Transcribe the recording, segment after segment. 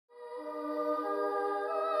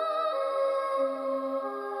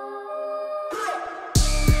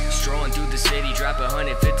city, drop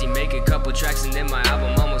 150, make a couple tracks, and then my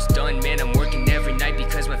album almost done. Man, I'm working every night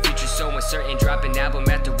because my future's so uncertain. Dropping album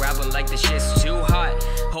after album like the shit's too hot.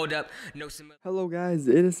 Hold up, no. Hello guys,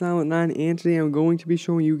 it is Silent9, and today I'm going to be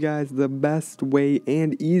showing you guys the best way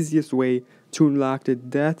and easiest way to unlock the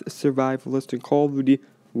Death Survivalist in Call of Duty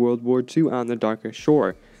World War II on the Darkest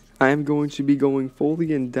Shore. I am going to be going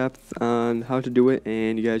fully in depth on how to do it,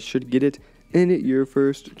 and you guys should get it in your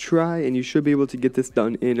first try, and you should be able to get this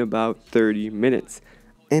done in about 30 minutes.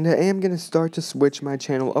 And I am going to start to switch my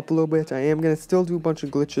channel up a little bit. I am going to still do a bunch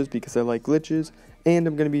of glitches because I like glitches, and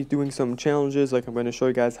I'm going to be doing some challenges, like I'm going to show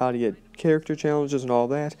you guys how to get character challenges and all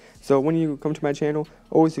that. So when you come to my channel,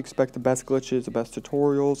 always expect the best glitches, the best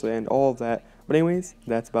tutorials, and all of that. But anyways,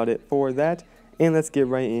 that's about it for that, and let's get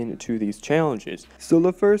right into these challenges. So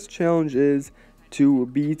the first challenge is to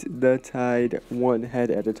beat the tide one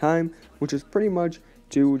head at a time, which is pretty much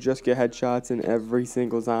to just get headshots in every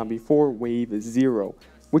single zombie for wave 0,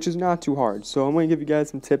 which is not too hard. So I'm going to give you guys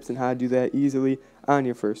some tips on how to do that easily on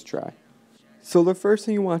your first try. So the first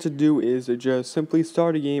thing you want to do is just simply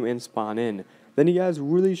start a game and spawn in. Then you guys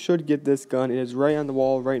really should get this gun. It is right on the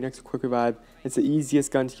wall, right next to Quick Revive. It's the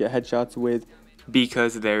easiest gun to get headshots with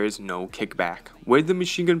because there is no kickback. With the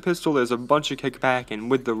machine gun pistol, there's a bunch of kickback, and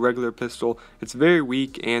with the regular pistol, it's very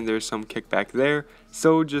weak and there's some kickback there.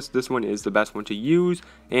 So just this one is the best one to use.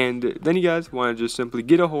 And then you guys want to just simply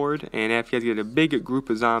get a horde, and after you guys get a big group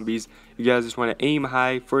of zombies, you guys just want to aim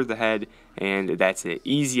high for the head, and that's it.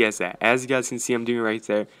 Easy as that. As you guys can see, I'm doing it right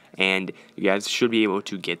there, and you guys should be able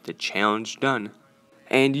to get the challenge done.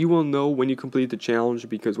 And you will know when you complete the challenge,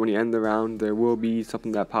 because when you end the round, there will be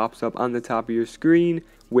something that pops up on the top of your screen,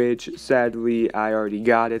 which sadly I already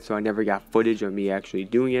got it, so I never got footage of me actually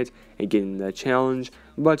doing it and getting the challenge.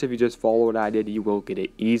 But if you just follow what I did, you will get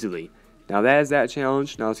it easily. Now that is that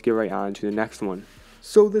challenge. Now let's get right on to the next one.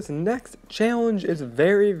 So this next challenge is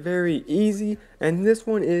very, very easy, and this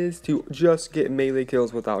one is to just get melee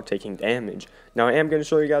kills without taking damage. Now I am going to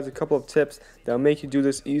show you guys a couple of tips that will make you do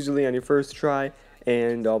this easily on your first try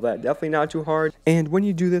and all that. Definitely not too hard. And when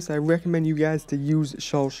you do this, I recommend you guys to use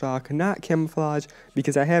shell shock, not camouflage,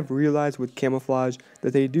 because I have realized with camouflage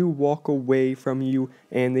that they do walk away from you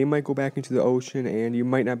and they might go back into the ocean and you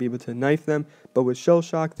might not be able to knife them. But with shell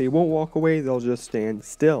shock, they won't walk away, they'll just stand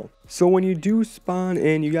still. So when you do spawn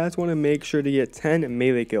in, you guys want to make sure to get 10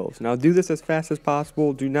 melee kills. Now do this as fast as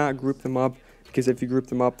possible. Do not group them up, because if you group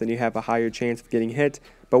them up, then you have a higher chance of getting hit.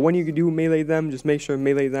 But when you do melee them, just make sure to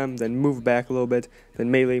melee them, then move back a little bit, then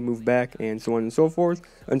melee, move back, and so on and so forth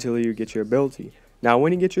until you get your ability. Now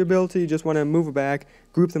when you get your ability, you just want to move back,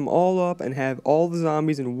 group them all up, and have all the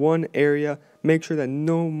zombies in one area. Make sure that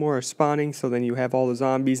no more are spawning, so then you have all the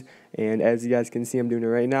zombies. And as you guys can see, I'm doing it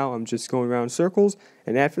right now. I'm just going around circles,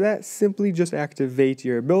 and after that, simply just activate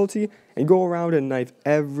your ability and go around and knife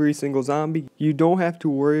every single zombie. You don't have to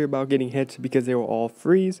worry about getting hit because they will all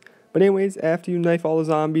freeze. But anyways, after you knife all the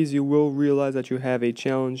zombies, you will realize that you have a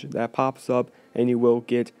challenge that pops up, and you will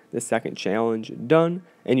get the second challenge done,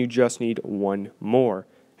 and you just need one more.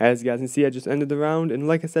 As you guys can see, I just ended the round, and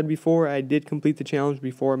like I said before, I did complete the challenge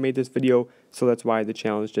before I made this video, so that's why the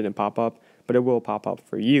challenge didn't pop up, but it will pop up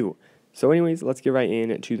for you. So anyways, let's get right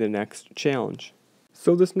into the next challenge.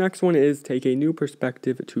 So this next one is take a new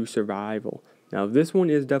perspective to survival. Now this one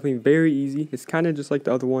is definitely very easy. It's kind of just like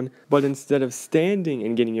the other one, but instead of standing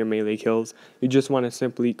and getting your melee kills, you just want to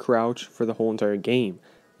simply crouch for the whole entire game.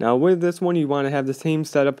 Now with this one, you want to have the same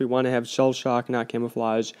setup. You want to have shell shock, not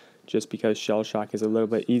camouflage, just because shell shock is a little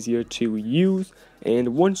bit easier to use.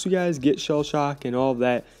 And once you guys get shell shock and all of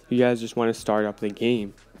that, you guys just want to start up the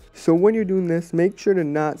game. So when you're doing this, make sure to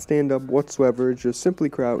not stand up whatsoever. Just simply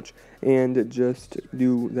crouch and just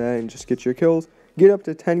do that and just get your kills. Get up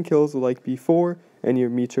to 10 kills like before, and your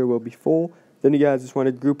meter will be full. Then you guys just want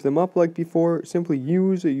to group them up like before. Simply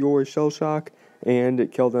use your shell shock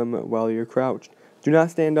and kill them while you're crouched. Do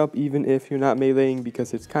not stand up even if you're not meleeing,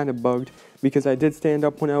 because it's kind of bugged. Because I did stand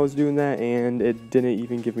up when I was doing that, and it didn't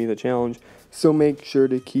even give me the challenge. So make sure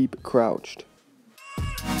to keep crouched.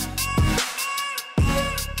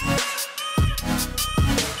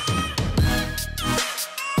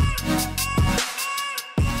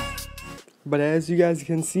 But as you guys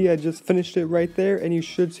can see, I just finished it right there, and you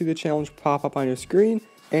should see the challenge pop up on your screen,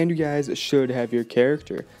 and you guys should have your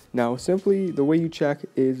character. Now simply, the way you check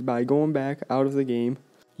is by going back out of the game.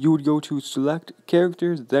 You would go to select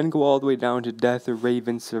characters, then go all the way down to Death or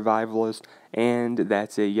Raven Survivalist, and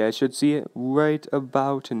that's it. You guys should see it right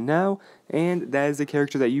about now, and that is the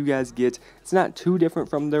character that you guys get. It's not too different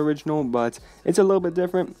from the original, but it's a little bit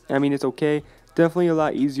different. I mean, it's okay. Definitely a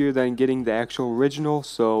lot easier than getting the actual original,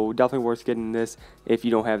 so definitely worth getting this if you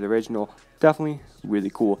don't have the original. definitely really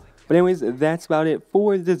cool. But anyways, that's about it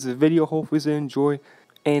for this video. Hopefully you enjoy,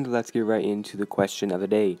 and let's get right into the question of the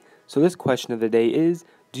day. So this question of the day is,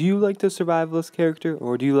 do you like the Survivalist character,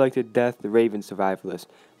 or do you like the Death the Raven Survivalist?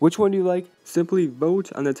 Which one do you like? Simply vote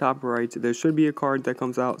on the top right. There should be a card that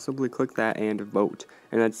comes out. Simply click that and vote,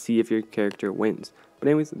 and let's see if your character wins. But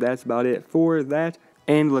anyways, that's about it for that,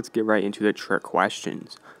 and let's get right into the trick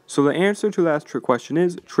questions. So the answer to the last trick question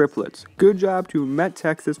is triplets. Good job to Met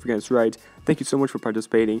Texas for getting this right. Thank you so much for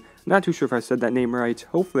participating. Not too sure if I said that name right.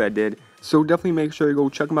 Hopefully I did. So definitely make sure you go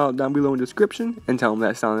check them out down below in the description and tell them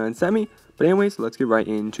that Silent sent me. But anyways, let's get right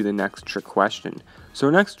into the next trick question. So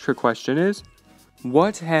our next trick question is,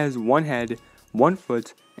 what has one head, 1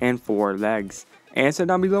 foot, and 4 legs? Answer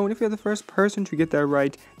down below, and if you're the first person to get that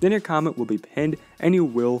right, then your comment will be pinned and you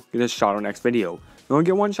will get a shout out next video. You only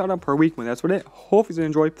get 1 shout out per week when that's what it. Hope you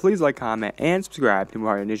enjoy. Please like, comment, and subscribe to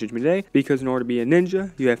more Ninja today, because in order to be a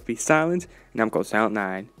ninja, you have to be silent, and I'm called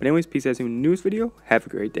Silent9. But anyways, peace out, see you in the news video. Have a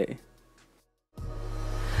great day.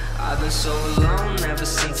 I've been so alone ever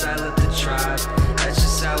since I left the tribe. That's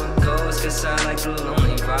just how it goes, guess I like the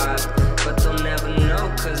lonely vibe. But they'll never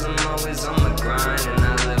know, cause I'm